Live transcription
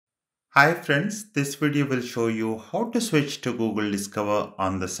Hi friends, this video will show you how to switch to Google Discover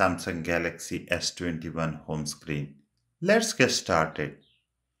on the Samsung Galaxy S21 home screen. Let's get started.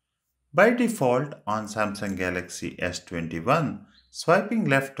 By default on Samsung Galaxy S21, swiping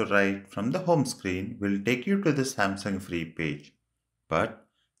left to right from the home screen will take you to the Samsung free page. But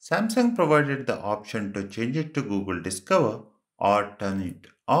Samsung provided the option to change it to Google Discover or turn it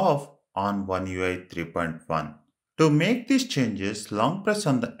off on One UI 3.1. To make these changes, long press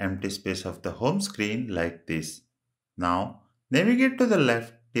on the empty space of the home screen like this. Now, navigate to the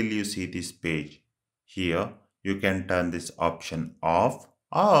left till you see this page. Here, you can turn this option off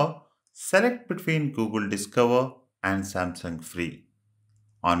or select between Google Discover and Samsung Free.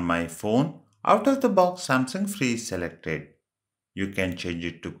 On my phone, out of the box Samsung Free is selected. You can change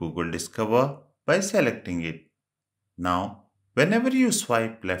it to Google Discover by selecting it. Now, whenever you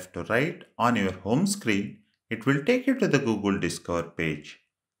swipe left to right on your home screen, it will take you to the Google Discover page.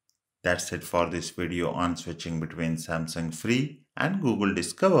 That's it for this video on switching between Samsung Free and Google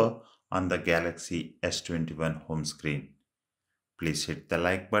Discover on the Galaxy S21 home screen. Please hit the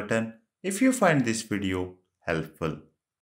like button if you find this video helpful.